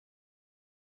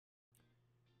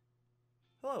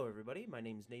Hello everybody, my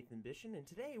name is Nathan Bishan, and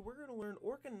today we're going to learn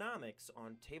Orconomics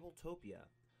on Tabletopia.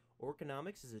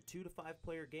 Orconomics is a 2 to 5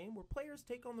 player game where players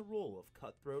take on the role of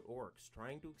cutthroat orcs,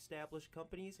 trying to establish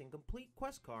companies and complete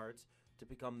quest cards to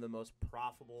become the most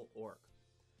profitable orc.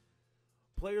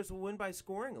 Players will win by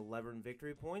scoring 11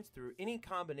 victory points through any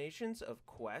combinations of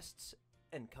quests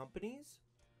and companies.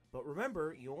 But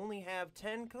remember, you only have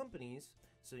 10 companies,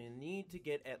 so you need to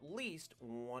get at least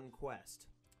one quest.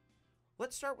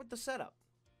 Let's start with the setup.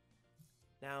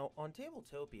 Now, on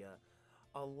Tabletopia,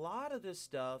 a lot of this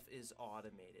stuff is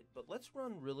automated, but let's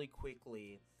run really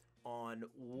quickly on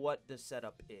what the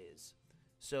setup is.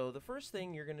 So the first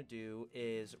thing you're going to do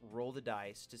is roll the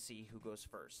dice to see who goes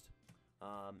first.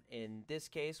 In this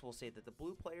case, we'll say that the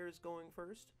blue player is going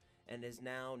first and is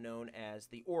now known as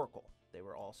the Oracle. They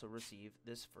will also receive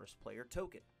this first player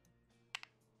token.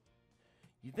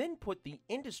 You then put the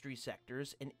industry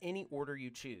sectors in any order you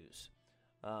choose.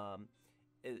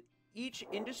 Each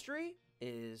industry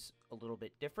is a little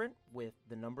bit different with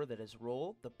the number that is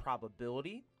rolled, the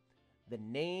probability, the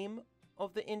name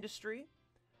of the industry,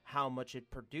 how much it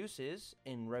produces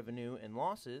in revenue and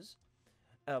losses,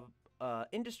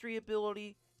 industry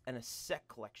ability, and a set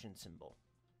collection symbol.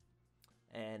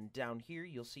 And down here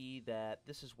you'll see that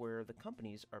this is where the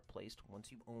companies are placed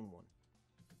once you own one.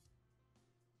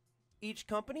 Each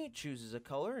company chooses a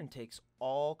color and takes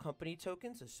all company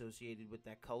tokens associated with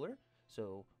that color.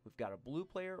 So we've got a blue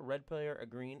player, a red player, a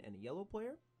green, and a yellow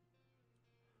player.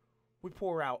 We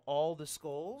pour out all the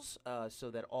skulls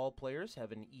so that all players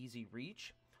have an easy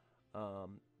reach.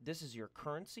 This is your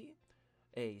currency.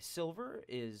 A silver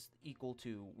is equal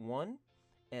to 1,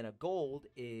 and a gold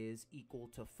is equal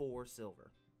to 4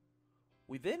 silver.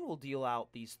 We then will deal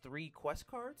out these 3 quest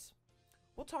cards.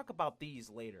 We'll talk about these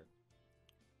later.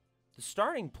 The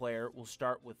starting player will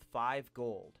start with 5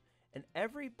 gold, and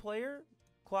every player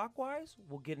clockwise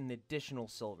will get an additional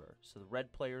silver. So the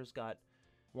red player's got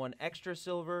 1 extra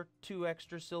silver, 2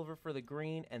 extra silver for the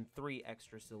green, and 3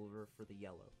 extra silver for the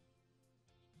yellow.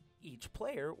 Each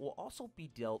player will also be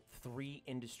dealt 3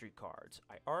 industry cards.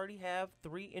 I already have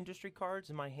 3 industry cards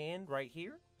in my hand right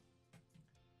here.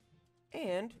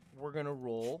 And we're going to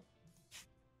roll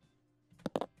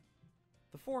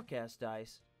the forecast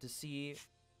dice to see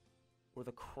where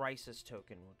the crisis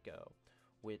token would go,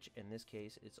 which in this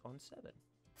case is on 7.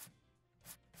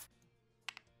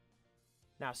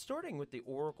 Now, starting with the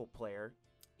Oracle player,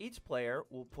 each player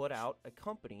will put out a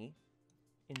company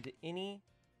into any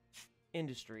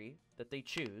industry that they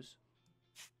choose,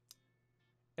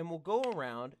 and will go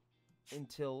around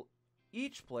until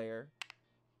each player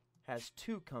has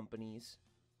 2 companies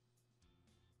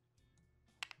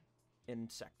in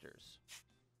sectors.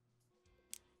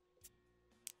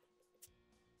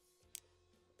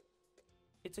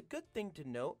 It's a good thing to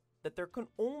note that there can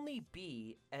only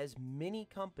be as many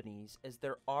companies as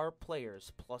there are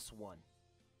players plus 1.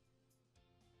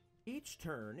 Each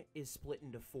turn is split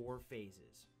into 4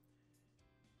 phases: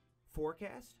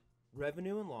 forecast,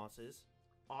 revenue and losses,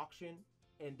 auction,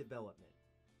 and development.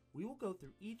 We will go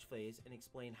through each phase and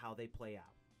explain how they play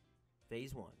out.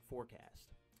 Phase 1,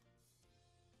 forecast.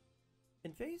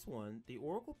 In phase 1, the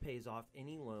Oracle pays off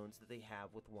any loans that they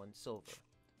have with 1 silver.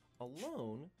 A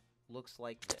loan looks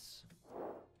like this.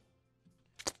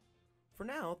 For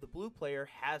now, the blue player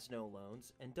has no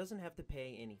loans and doesn't have to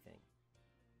pay anything.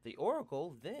 The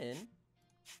Oracle then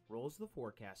rolls the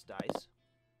forecast dice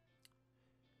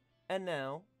and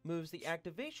now moves the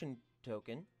activation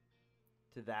token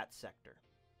to that sector.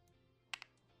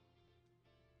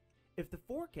 If the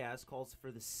forecast calls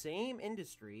for the same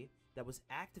industry that was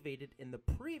activated in the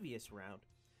previous round,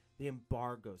 the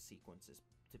embargo sequence is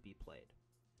to be played.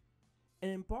 An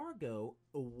embargo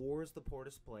awards the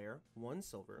Portus player 1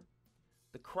 silver.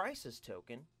 The crisis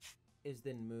token is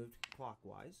then moved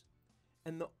clockwise,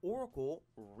 and the Oracle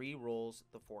re-rolls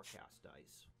the forecast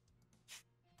dice.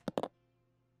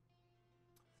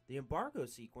 The embargo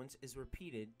sequence is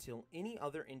repeated till any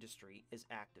other industry is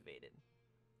activated.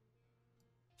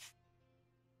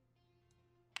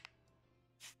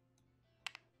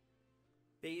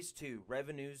 Phase 2,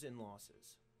 revenues and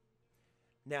losses.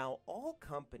 Now, all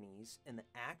companies in the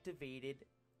activated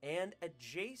and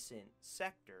adjacent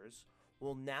sectors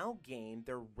will now gain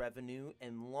their revenue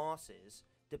and losses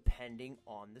depending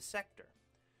on the sector.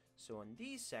 So in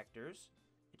these sectors,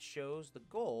 it shows the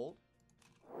gold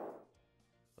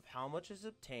of how much is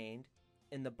obtained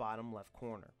in the bottom left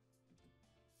corner.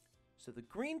 So the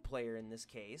green player in this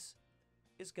case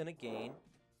is going to gain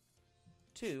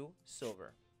 2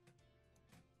 silver.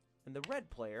 And the red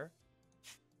player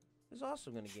is also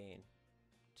going to gain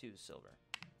 2 silver.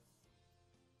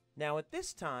 Now at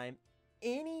this time,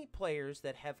 any players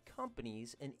that have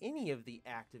companies in any of the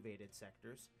activated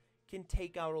sectors can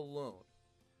take out a loan.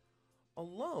 A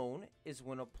loan is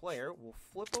when a player will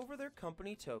flip over their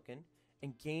company token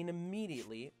and gain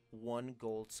immediately 1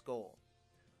 gold skull.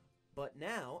 But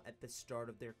now, at the start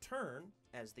of their turn,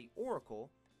 as the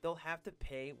Oracle, they'll have to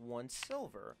pay 1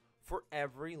 silver for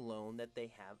every loan that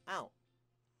they have out.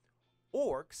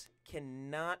 Orcs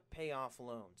cannot pay off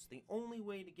loans. The only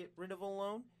way to get rid of a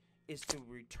loan is to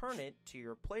return it to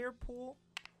your player pool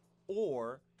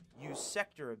or use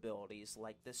sector abilities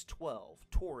like this 12,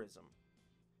 Tourism.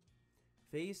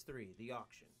 Phase 3, the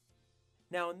auction.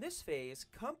 Now in this phase,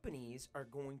 companies are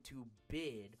going to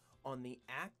bid on the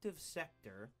active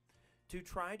sector to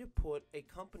try to put a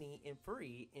company in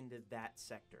free into that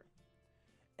sector.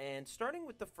 And starting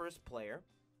with the first player,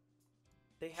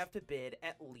 they have to bid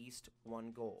at least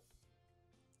 1 gold.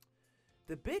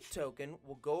 The bid token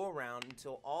will go around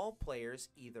until all players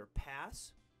either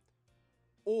pass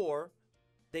or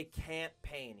they can't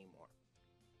pay anymore.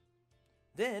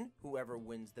 Then, whoever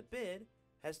wins the bid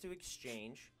has to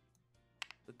exchange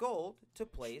the gold to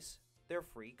place their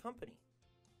free company.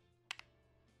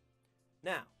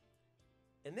 Now,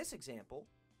 in this example,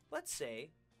 let's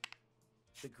say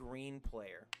the green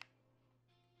player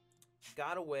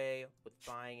got away with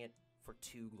buying it for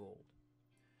 2 gold.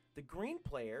 The green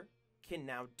player can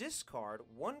now discard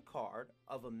 1 card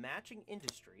of a matching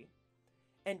industry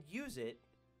and use it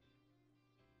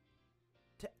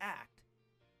to act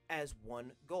as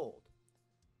 1 gold.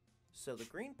 So the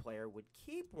green player would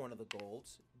keep one of the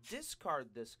golds, discard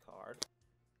this card,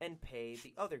 and pay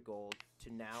the other gold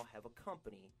to now have a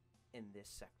company in this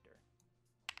sector.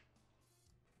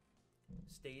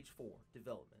 Stage 4,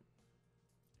 development.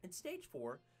 In Stage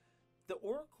 4, the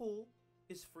Oracle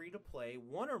is free to play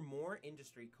 1 or more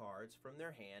industry cards from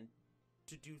their hand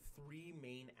to do 3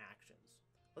 main actions.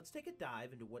 Let's take a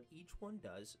dive into what each one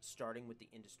does, starting with the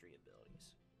industry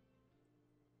abilities.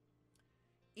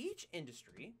 Each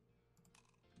industry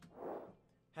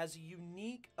has a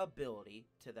unique ability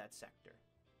to that sector.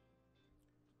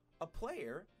 A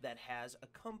player that has a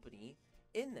company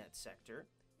in that sector,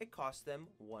 it costs them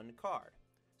 1 card.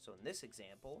 So in this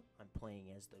example, I'm playing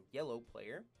as the yellow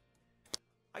player.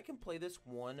 I can play this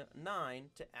 1-9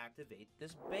 to activate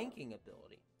this banking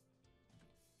ability.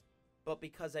 But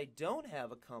because I don't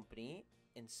have a company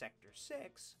in Sector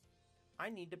 6, I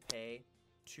need to pay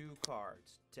 2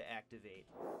 cards to activate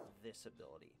this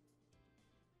ability.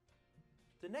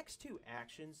 The next 2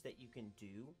 actions that you can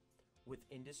do with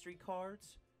industry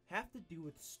cards have to do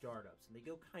with startups, and they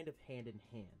go kind of hand in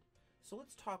hand. So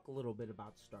let's talk a little bit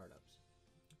about startups.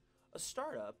 A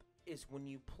startup is when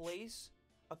you place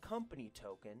a company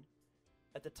token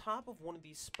at the top of one of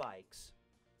these spikes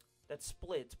that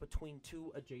splits between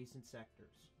 2 adjacent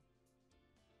sectors.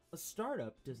 A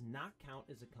startup does not count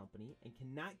as a company and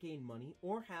cannot gain money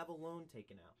or have a loan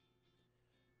taken out.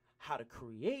 How to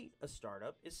create a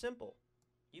startup is simple.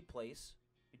 You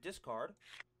discard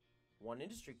 1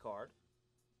 industry card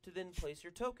to then place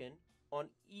your token on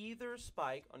either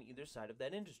spike on either side of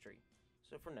that industry.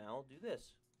 So for now, I'll do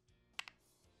this.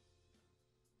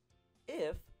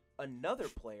 If another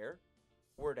player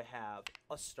were to have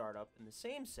a startup in the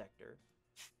same sector,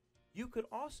 you could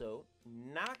also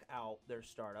knock out their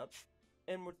startup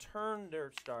and return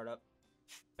their startup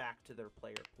back to their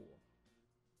player pool.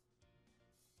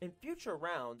 In future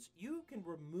rounds, you can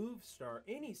remove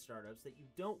any startups that you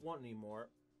don't want anymore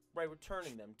by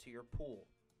returning them to your pool.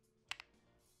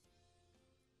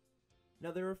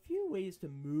 Now there are a few ways to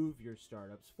move your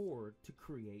startups forward to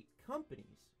create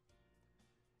companies.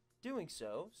 Doing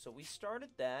so we started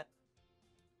that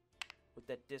with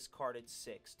that discarded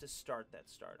 6 to start that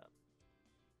startup.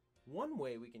 One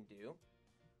way we can do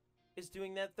is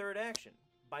doing that 3rd action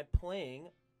by playing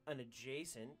an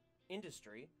adjacent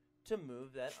industry to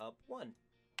move that up 1.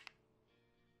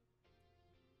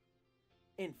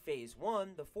 In phase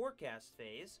 1, the forecast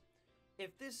phase,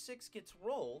 if this 6 gets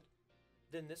rolled,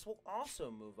 then this will also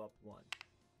move up 1.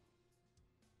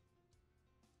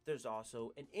 There's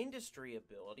also an industry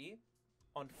ability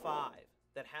on 5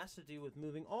 that has to do with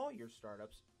moving all your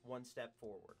startups 1 step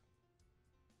forward.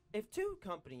 If 2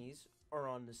 companies are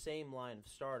on the same line of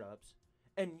startups,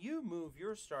 and you move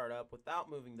your startup without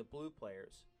moving the blue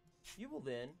players, you will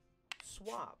then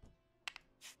swap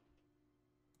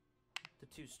the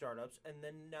 2 startups, and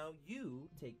then now you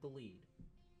take the lead.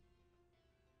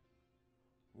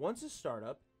 Once a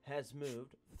startup has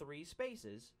moved 3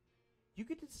 spaces, you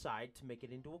can decide to make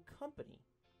it into a company,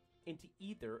 into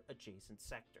either adjacent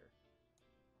sector.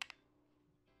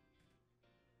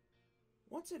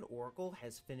 Once an Oracle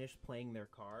has finished playing their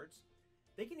cards,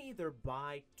 they can either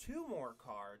buy 2 more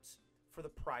cards for the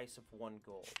price of 1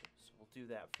 gold. So we'll do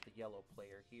that for the yellow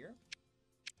player here.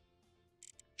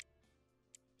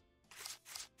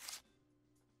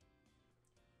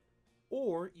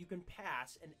 Or you can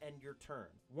pass and end your turn.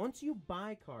 Once you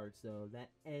buy cards, though,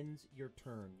 that ends your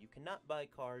turn. You cannot buy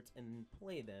cards and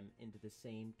play them into the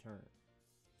same turn.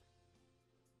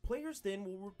 Players then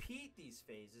will repeat these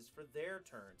phases for their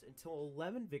turns until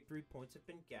 11 victory points have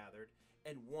been gathered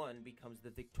and 1 becomes the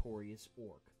victorious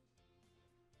orc.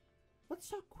 Let's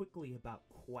talk quickly about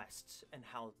quests and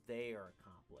how they are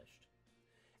accomplished.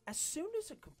 As soon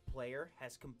as a player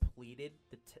has completed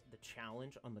the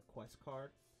challenge on the quest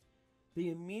card, they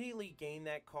immediately gain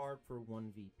that card for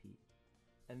 1 VP.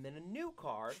 And then a new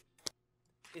card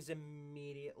is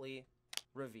immediately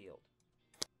revealed.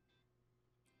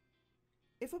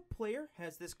 If a player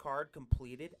has this card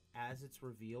completed as it's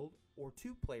revealed, or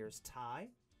 2 players tie,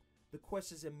 the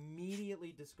quest is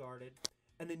immediately discarded,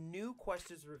 and a new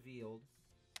quest is revealed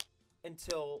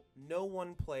until no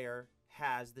one player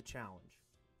has the challenge.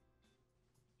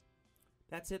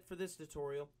 That's it for this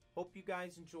tutorial. Hope you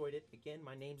guys enjoyed it. Again,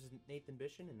 my name is Nathan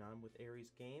Bishon, and I'm with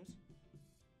Aries Games.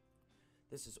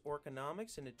 This is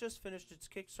Orconomics, and it just finished its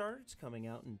Kickstarter. It's coming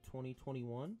out in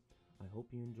 2021. I hope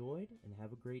you enjoyed, and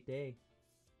have a great day.